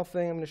final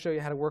thing I'm going to show you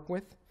how to work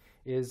with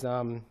is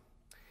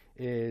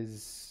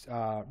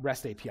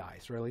REST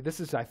APIs, really. This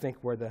is, I think,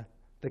 where the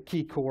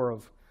key core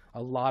of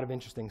a lot of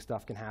interesting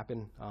stuff can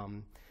happen.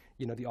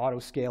 You know, the auto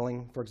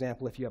scaling, for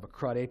example, if you have a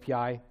CRUD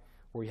API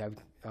where you have,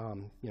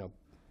 you know,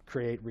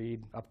 create,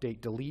 read,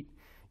 update, delete,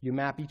 you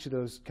map each of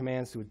those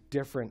commands to a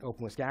different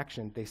OpenWhisk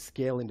action. They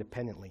scale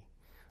independently.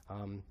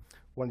 One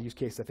of the use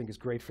cases I think is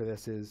great for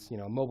this is, you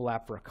know, a mobile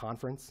app for a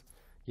conference.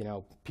 You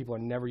know, people are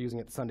never using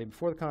it the Sunday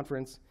before the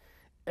conference.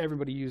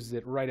 Everybody uses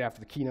it right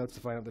after the keynotes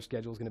to find out their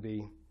schedule is going to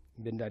be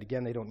midnight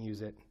again. They don't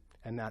use it,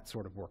 and that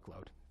sort of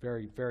workload.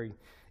 Very, very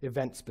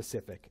event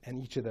specific.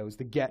 And each of those,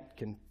 the get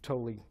can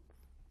totally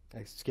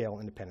scale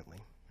independently.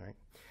 Right?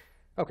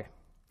 Okay,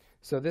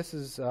 so this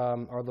is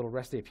our little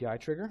REST API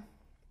trigger.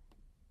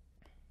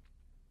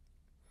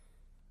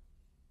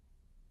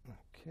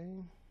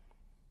 Okay,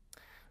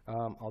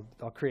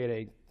 I'll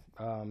create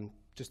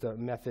just a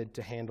method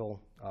to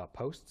handle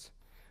posts.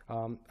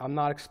 I'm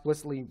not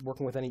explicitly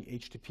working with any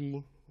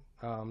HTTP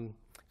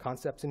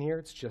concepts in here.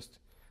 It's just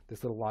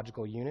this little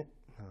logical unit.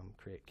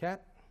 Create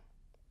cat.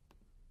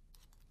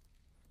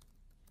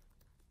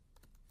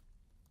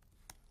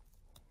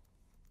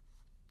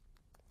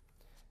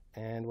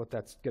 And what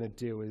that's going to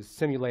do is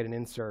simulate an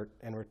insert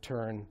and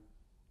return,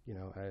 you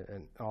know,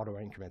 an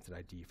auto-incremented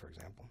ID, for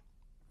example.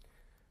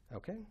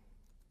 Okay.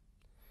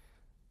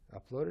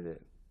 Uploaded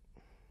it.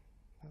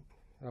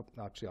 Oh,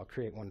 actually, I'll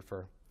create one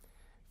for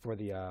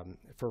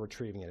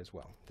retrieving it as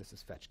well. This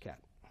is fetch cat.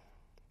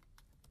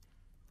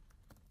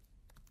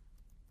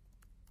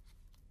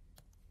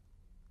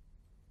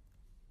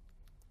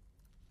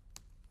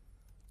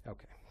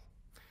 Okay.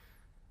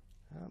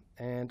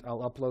 And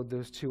I'll upload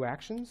those two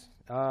actions.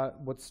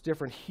 What's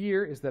different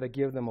here is that I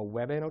give them a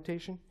web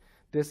annotation.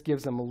 This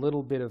gives them a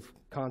little bit of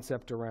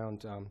concept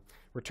around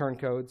return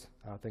codes,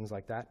 things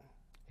like that,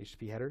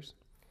 HTTP headers.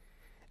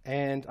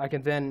 And I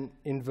can then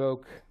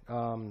invoke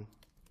them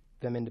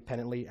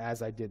independently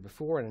as I did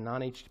before in a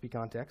non-HTTP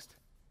context.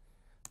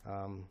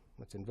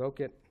 Let's invoke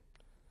it.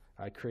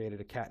 I created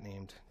a cat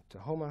named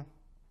Tahoma.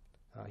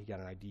 He got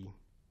an ID,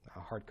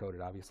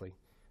 hard-coded obviously,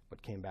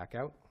 but came back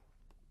out.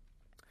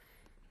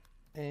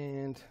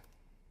 And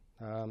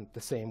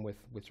the same with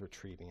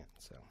retrieving it.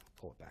 So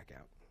pull it back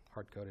out.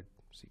 Hard-coded,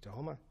 see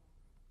Tahoma.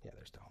 Yeah,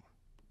 there's Tahoma.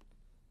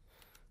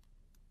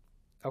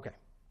 Okay.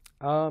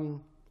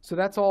 So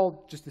that's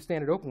all just the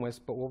standard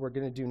OpenWhisk, but what we're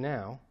going to do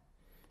now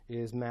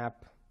is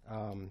map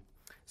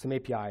some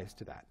APIs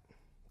to that.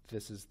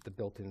 This is the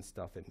built-in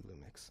stuff in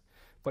Bluemix.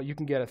 But you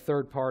can get a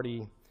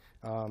third-party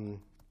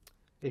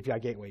API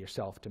gateway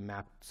yourself to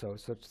map,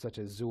 such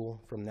as Zool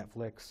from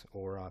Netflix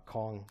or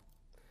Kong.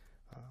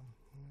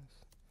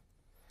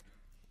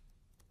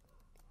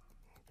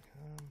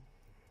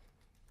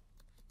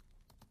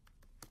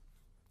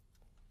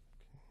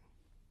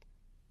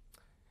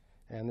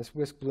 And this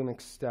Whisk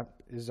Bluemix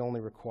step is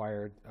only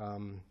required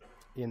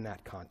in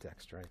that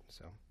context, right?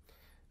 So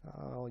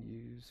I'll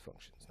use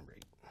functions number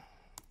 8.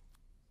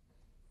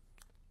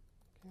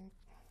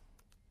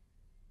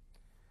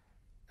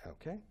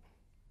 Okay.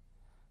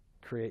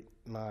 Create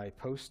my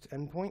post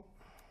endpoint.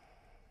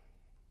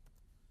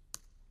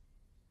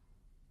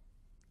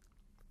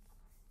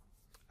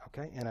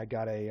 Okay, and I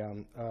got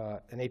an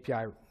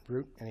API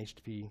root, an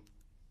HTTP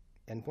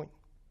endpoint.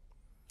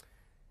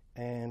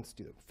 And let's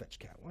do the fetch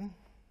cat one.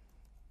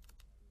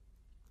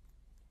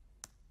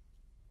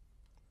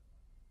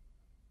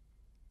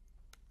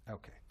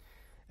 Okay,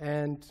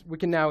 and we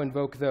can now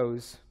invoke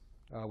those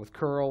with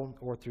curl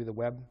or through the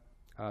web.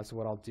 So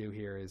what I'll do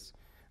here is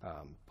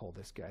pull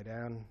this guy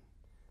down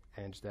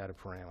and just add a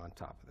param on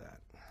top of that.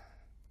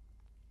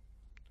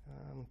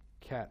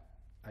 Cat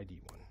ID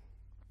 1.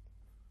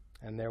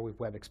 And there we've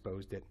web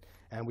exposed it.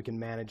 And we can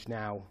manage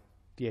now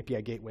the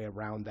API gateway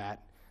around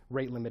that,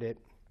 rate limit it,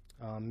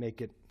 make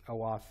it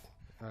OAuth,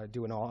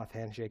 do an OAuth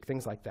handshake,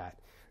 things like that.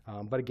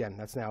 But again,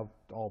 that's now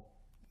all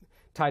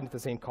tied into the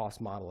same cost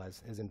model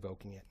as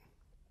invoking it.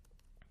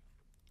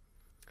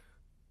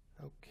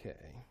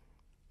 Okay.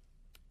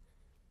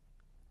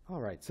 All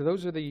right, so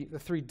those are the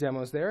 3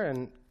 demos there,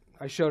 and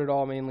I showed it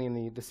all mainly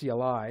in the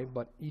CLI,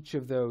 but each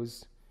of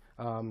those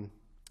I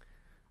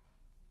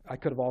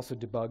could have also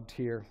debugged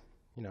here,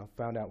 you know,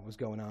 found out what was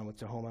going on with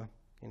Tahoma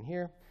in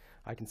here.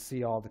 I can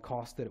see all the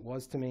cost that it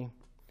was to me,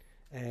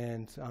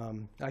 and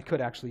I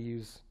could actually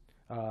use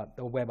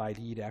a web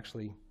ID to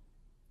actually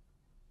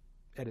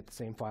edit the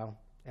same file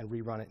and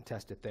rerun it and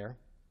test it there.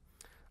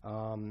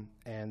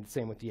 And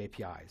same with the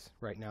APIs.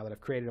 Right now that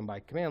I've created them by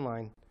command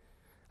line,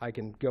 I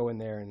can go in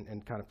there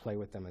and kind of play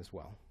with them as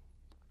well.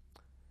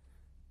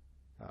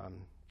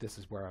 this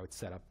is where I would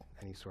set up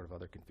any sort of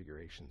other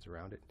configurations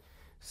around it.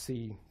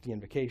 See the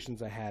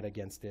invocations I had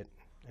against it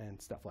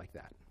and stuff like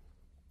that.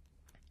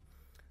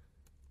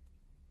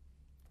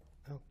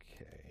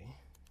 Okay.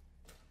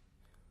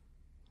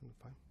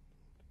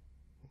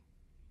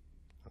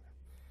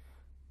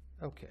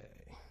 Okay.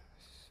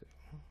 So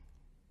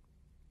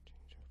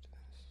change over to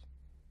this.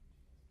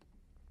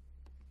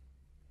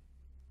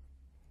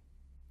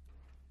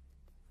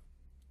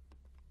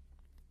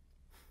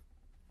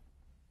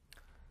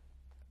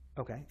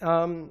 Okay.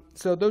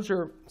 So those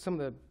are some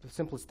of the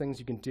simplest things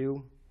you can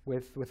do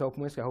with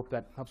OpenWhisk. I hope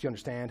that helps you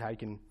understand how you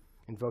can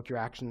invoke your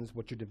actions,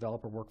 what your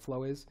developer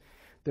workflow is.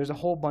 There's a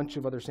whole bunch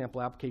of other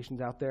sample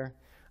applications out there.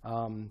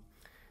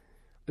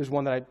 There's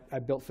one that I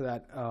built for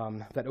that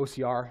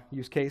OCR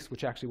use case,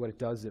 which actually what it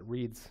does, it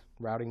reads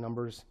routing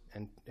numbers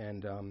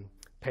and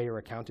payer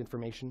account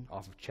information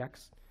off of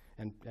checks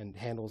and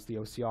handles the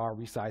OCR,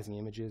 resizing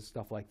images,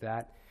 stuff like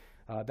that.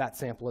 That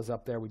sample is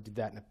up there. We did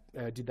that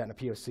in a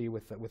POC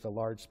with a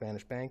large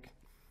Spanish bank.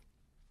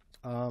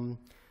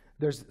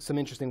 There's some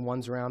interesting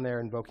ones around there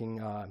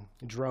invoking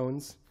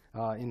drones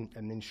in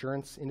the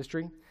insurance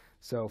industry.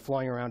 So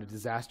flying around a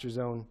disaster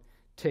zone,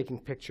 taking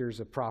pictures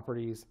of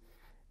properties,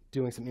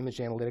 doing some image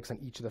analytics on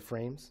each of the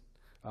frames.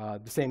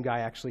 The same guy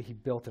actually, he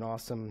built an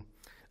awesome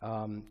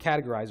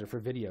categorizer for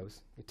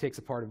videos. It takes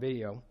apart a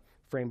video,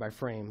 frame by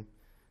frame,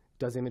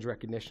 does image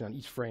recognition on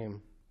each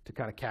frame to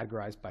kind of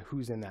categorize by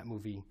who's in that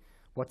movie,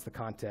 what's the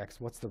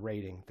context, what's the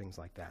rating, things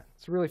like that.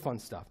 It's really fun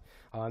stuff.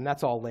 And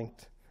that's all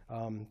linked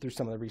through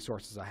some of the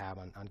resources I have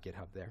on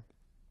GitHub there.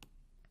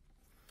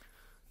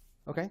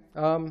 Okay.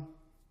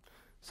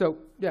 So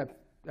yeah,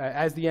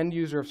 as the end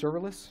user of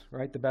serverless,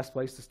 right, the best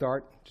place to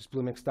start, just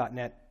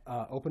bluemix.net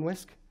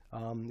OpenWhisk.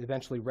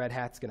 Eventually Red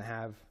Hat's going to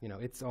have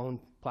its own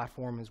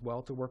platform as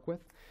well to work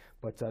with,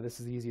 but this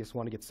is the easiest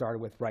one to get started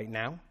with right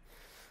now.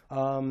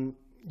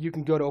 You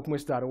can go to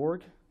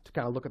openwhisk.org to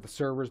kind of look at the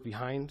servers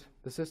behind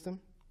the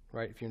system,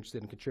 right, if you're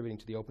interested in contributing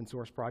to the open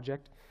source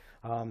project.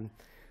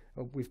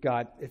 We've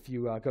got, if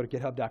you go to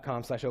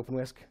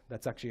github.com/openwhisk,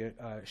 that's actually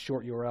a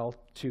short URL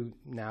to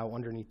now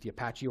underneath the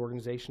Apache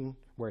organization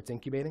where it's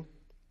incubating.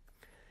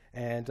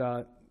 And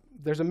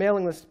there's a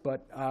mailing list,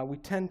 but we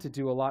tend to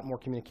do a lot more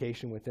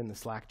communication within the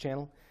Slack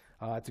channel.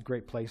 It's a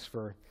great place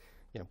for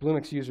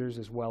Bluemix users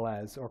as well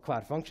as, or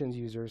Cloud Functions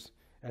users,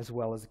 as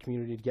well as the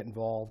community to get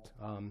involved,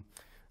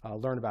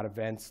 learn about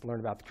events,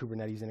 learn about the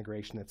Kubernetes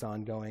integration that's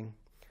ongoing.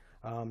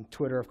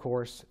 Twitter, of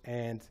course,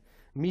 and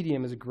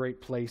Medium is a great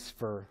place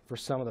for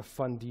some of the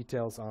fun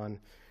details on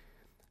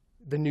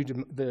the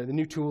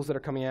new tools that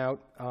are coming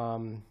out,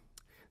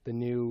 the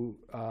new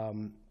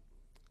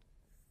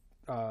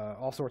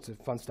all sorts of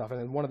fun stuff.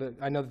 And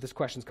I know that this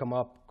question's come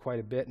up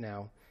quite a bit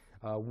now.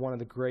 One of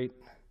the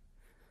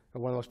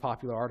most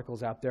popular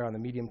articles out there on the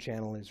Medium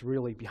channel is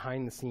really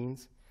behind the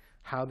scenes,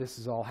 how this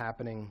is all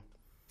happening,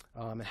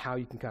 and how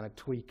you can kind of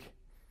tweak,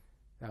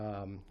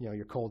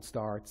 your cold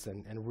starts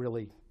and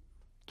really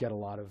get a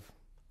lot of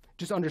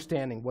just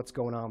understanding what's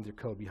going on with your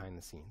code behind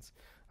the scenes,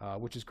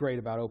 which is great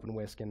about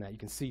OpenWhisk in that you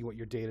can see what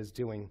your data is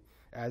doing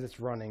as it's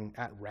running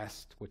at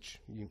rest, which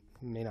you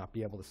may not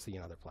be able to see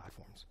in other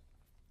platforms.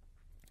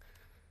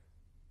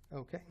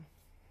 Okay,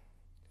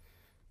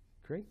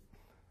 great.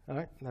 All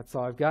right, that's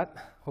all I've got.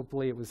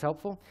 Hopefully it was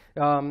helpful.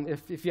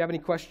 If you have any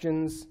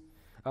questions,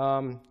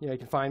 you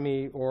can find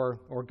me or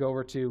go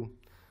over to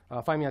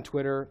find me on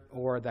Twitter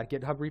or that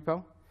GitHub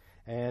repo.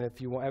 And if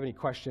you have any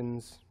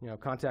questions,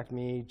 contact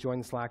me, join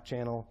the Slack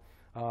channel.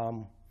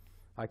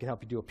 I can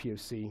help you do a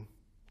POC,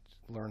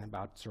 learn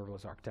about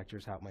serverless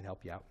architectures, how it might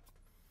help you out.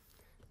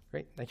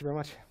 Great, thank you very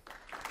much.